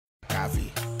Due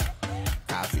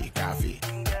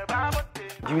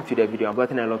to the video, I've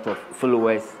gotten a lot of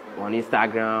followers on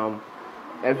Instagram,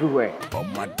 everywhere.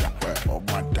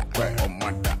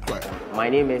 My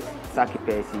name is Saki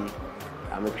Percy.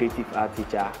 I'm a creative art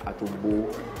teacher at Obo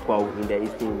in the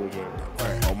Eastern region.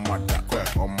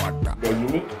 The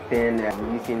unique thing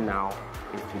I'm using now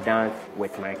is to dance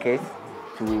with my kids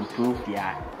to improve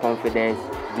their confidence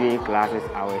during classes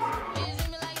hours.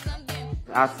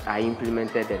 As I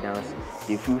implemented the dance,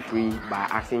 they feel free by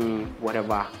asking me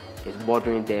whatever is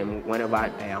bothering them. Whenever I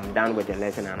am done with the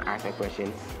lesson and ask a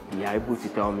question, they are able to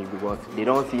tell me because they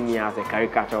don't see me as a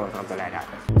caricature or something like that.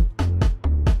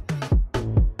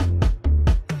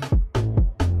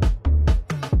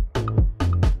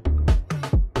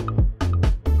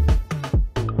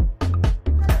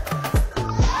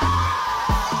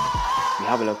 We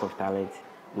have a lot of talent,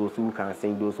 those who can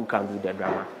sing, those who can do the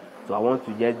drama. So I want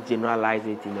to just generalize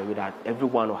it in a way that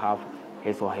everyone will have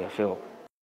his or her fill.